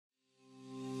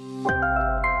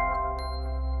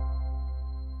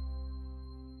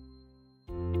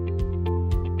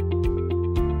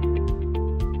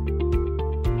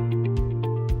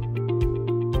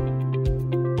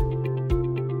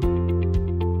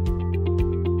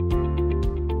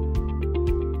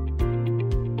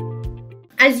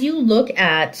As you look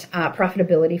at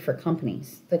profitability for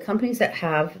companies, the companies that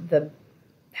have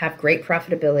great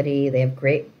profitability, they have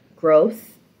great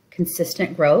growth,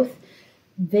 consistent growth,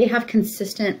 they have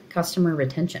consistent customer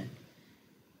retention.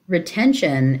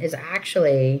 Retention is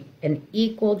actually an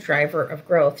equal driver of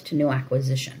growth to new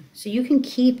acquisition. So you can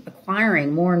keep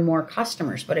acquiring more and more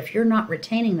customers, but if you're not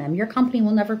retaining them, your company will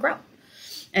never grow.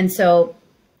 And so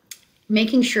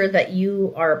making sure that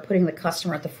you are putting the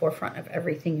customer at the forefront of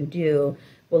everything you do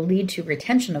will lead to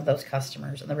retention of those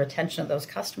customers, and the retention of those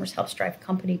customers helps drive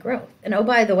company growth. And oh,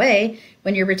 by the way,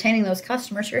 when you're retaining those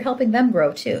customers, you're helping them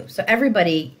grow too. So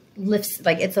everybody lifts,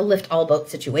 like it's a lift all boat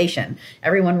situation.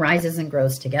 Everyone rises and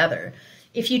grows together.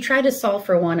 If you try to solve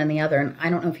for one and the other, and I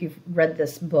don't know if you've read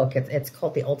this book, it's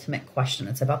called The Ultimate Question.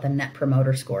 It's about the net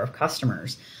promoter score of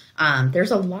customers.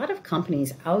 There's a lot of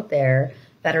companies out there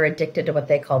that are addicted to what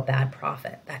they call bad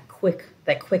profit, that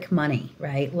quick money,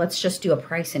 right? Let's just do a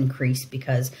price increase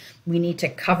because we need to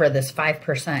cover this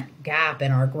 5% gap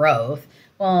in our growth.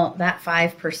 Well, that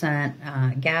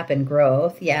 5% gap in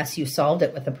growth, yes, you solved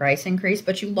it with the price increase,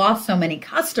 but you lost so many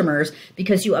customers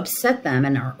because you upset them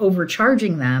and are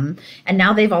overcharging them. And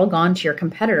now they've all gone to your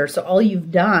competitor. So all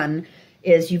you've done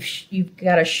is you've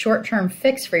got a short-term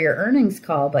fix for your earnings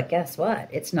call, but guess what?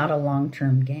 It's not a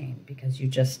long-term gain because you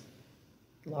just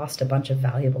lost a bunch of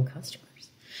valuable customers.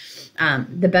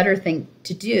 The better thing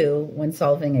to do when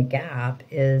solving a gap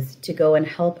is to go and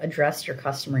help address your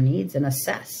customer needs and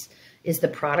assess, is the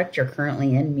product you're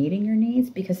currently in meeting your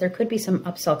needs? Because there could be some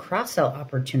upsell, cross-sell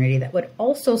opportunity that would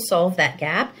also solve that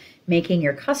gap, making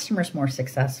your customers more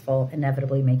successful,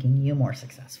 inevitably making you more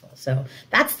successful. So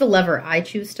that's the lever I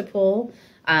choose to pull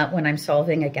when I'm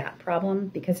solving a gap problem,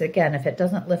 because again, if it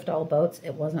doesn't lift all boats,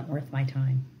 it wasn't worth my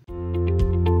time.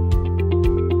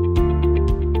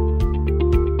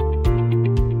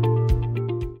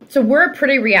 So we're a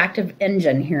pretty reactive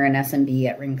engine here in SMB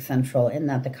at RingCentral, in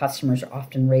that the customers are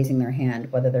often raising their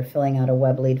hand, whether they're filling out a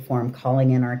web lead form,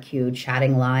 calling in our queue,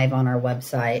 chatting live on our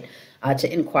website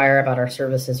to inquire about our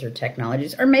services or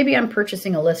technologies, or maybe I'm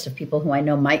purchasing a list of people who I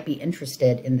know might be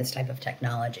interested in this type of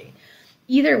technology.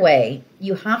 Either way,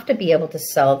 you have to be able to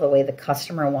sell the way the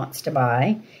customer wants to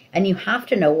buy, and you have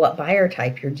to know what buyer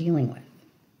type you're dealing with.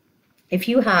 If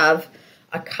you have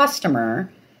a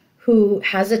customer who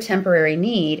has a temporary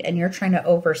need and you're trying to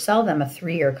oversell them a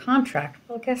 3-year contract,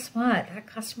 well, guess what? That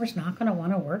customer's not going to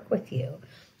want to work with you.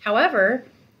 However,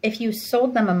 if you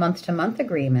sold them a month-to-month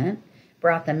agreement,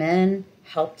 brought them in,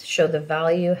 helped show the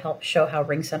value, helped show how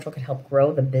RingCentral could help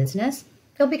grow the business,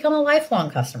 they'll become a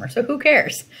lifelong customer. So who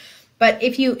cares? But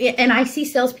if you, and I see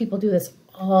salespeople do this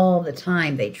all the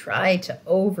time. They try to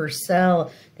oversell.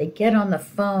 They get on the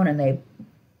phone and they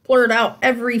blurt out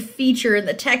every feature in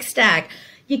the tech stack.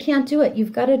 You can't do it.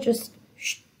 You've got to just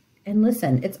shh and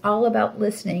listen. It's all about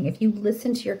listening. If you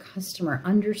listen to your customer,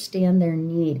 understand their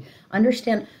need,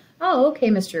 understand, oh, okay,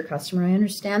 Mr. Customer, I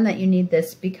understand that you need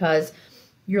this because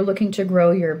you're looking to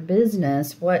grow your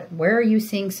business. Where are you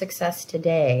seeing success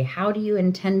today? How do you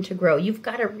intend to grow? You've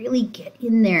got to really get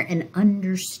in there and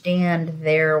understand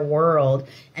their world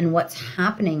and what's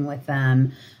happening with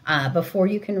them before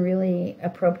you can really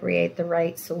appropriate the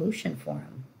right solution for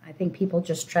them. I think people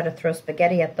just try to throw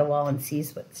spaghetti at the wall and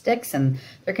sees what sticks, and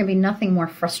there can be nothing more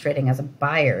frustrating as a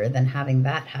buyer than having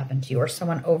that happen to you, or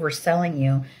someone overselling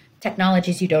you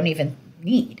technologies you don't even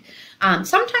need.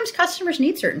 Sometimes customers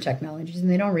need certain technologies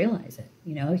and they don't realize it.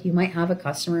 You know, you might have a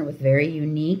customer with very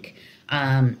unique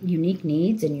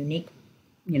needs and unique,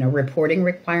 reporting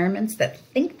requirements that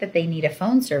think that they need a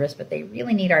phone service, but they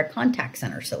really need our contact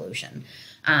center solution.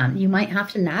 You might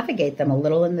have to navigate them a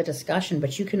little in the discussion,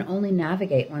 but you can only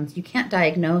navigate once. You can't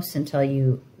diagnose until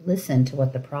you listen to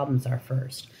what the problems are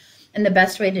first. And the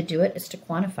best way to do it is to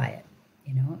quantify it.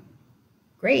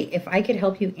 Great. If I could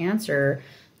help you answer,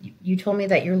 you told me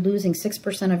that you're losing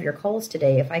 6% of your calls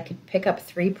today. If I could pick up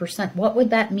 3%, what would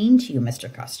that mean to you,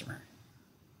 Mr. Customer?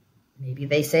 Maybe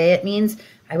they say it means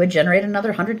I would generate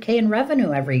another 100K in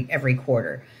revenue every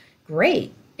quarter.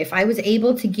 Great. If I was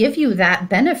able to give you that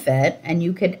benefit and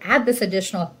you could add this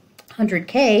additional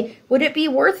 100K, would it be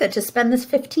worth it to spend this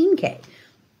 15K?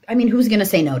 I mean, who's going to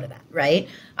say no to that, right?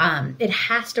 It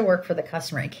has to work for the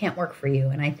customer. It can't work for you.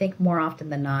 And I think more often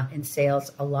than not in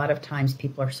sales, a lot of times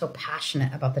people are so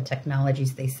passionate about the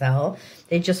technologies they sell.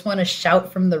 They just want to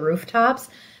shout from the rooftops,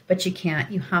 but you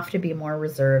can't. You have to be more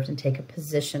reserved and take a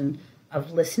position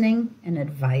of listening and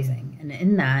advising. And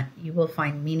in that, you will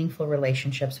find meaningful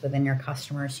relationships within your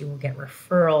customers. You will get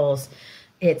referrals.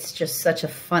 It's just such a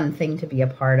fun thing to be a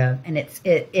part of. And it's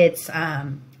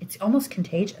almost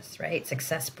contagious, right?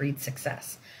 Success breeds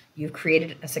success. You've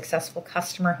created a successful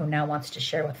customer who now wants to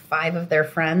share with 5 of their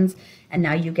friends, and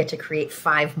now you get to create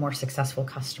 5 more successful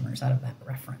customers out of that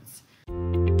reference.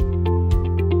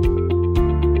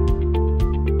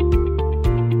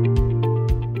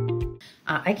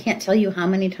 I can't tell you how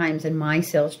many times in my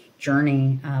sales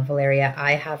journey, Valeria,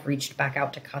 I have reached back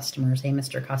out to customers. Hey,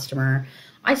 Mr. Customer,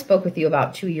 I spoke with you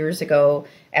about 2 years ago.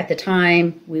 At the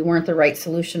time, we weren't the right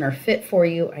solution or fit for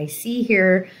you. I see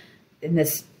here in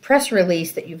this press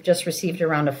release that you've just received a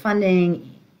round of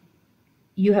funding.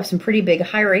 You have some pretty big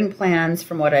hiring plans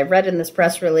from what I read in this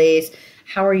press release.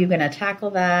 How are you going to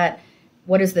tackle that?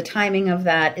 What is the timing of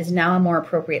that? Is now a more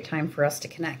appropriate time for us to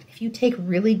connect? If you take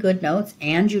really good notes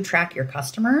and you track your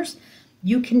customers,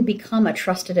 you can become a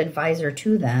trusted advisor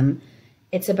to them.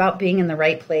 It's about being in the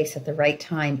right place at the right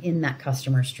time in that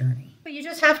customer's journey. But you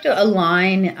just have to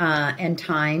align and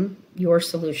time your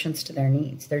solutions to their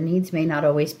needs. Their needs may not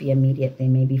always be immediate. They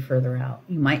may be further out.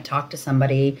 You might talk to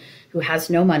somebody who has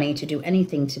no money to do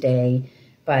anything today,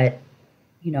 but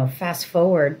fast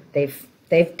forward, they've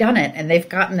done it and they've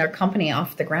gotten their company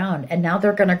off the ground and now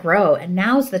they're going to grow. And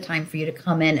now's the time for you to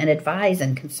come in and advise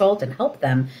and consult and help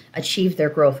them achieve their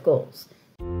growth goals.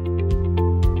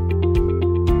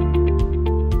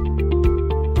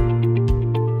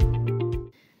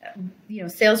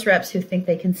 Sales reps who think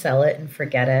they can sell it and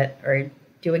forget it are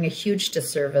doing a huge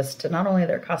disservice to not only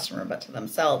their customer, but to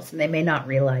themselves, and they may not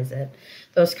realize it.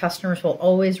 Those customers will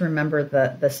always remember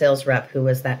the sales rep who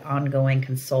was that ongoing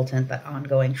consultant, that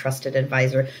ongoing trusted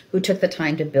advisor who took the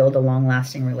time to build a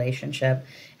long-lasting relationship.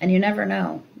 And you never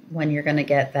know when you're going to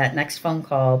get that next phone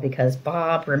call because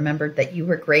Bob remembered that you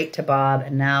were great to Bob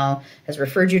and now has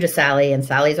referred you to Sally, and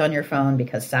Sally's on your phone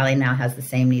because Sally now has the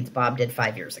same needs Bob did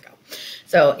 5 years ago.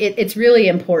 So it's really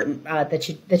important that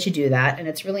you do that, and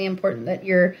it's really important that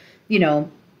you're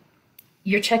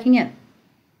checking in.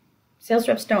 Sales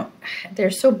reps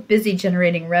they're so busy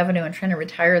generating revenue and trying to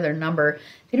retire their number,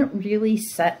 they don't really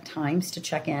set times to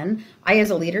check in. I, as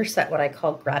a leader, set what I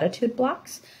call gratitude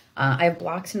blocks. I have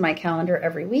blocks in my calendar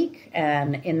every week,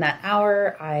 and in that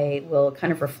hour, I will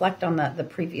kind of reflect on the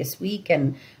previous week,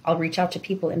 and I'll reach out to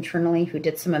people internally who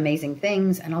did some amazing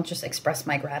things, and I'll just express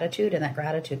my gratitude in that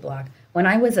gratitude block. When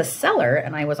I was a seller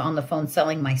and I was on the phone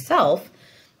selling myself,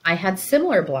 I had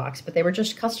similar blocks, but they were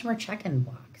just customer check-in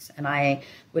blocks, and I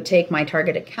would take my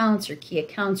target accounts or key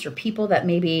accounts or people that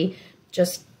maybe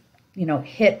just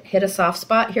hit a soft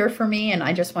spot here for me, and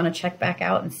I just want to check back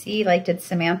out and see, did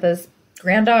Samantha's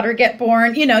granddaughter get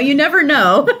born? You never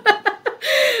know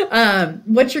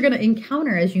what you're going to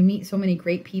encounter as you meet so many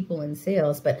great people in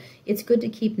sales. But it's good to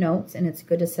keep notes, and it's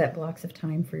good to set blocks of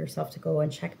time for yourself to go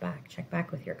and check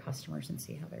back with your customers and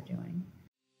see how they're doing.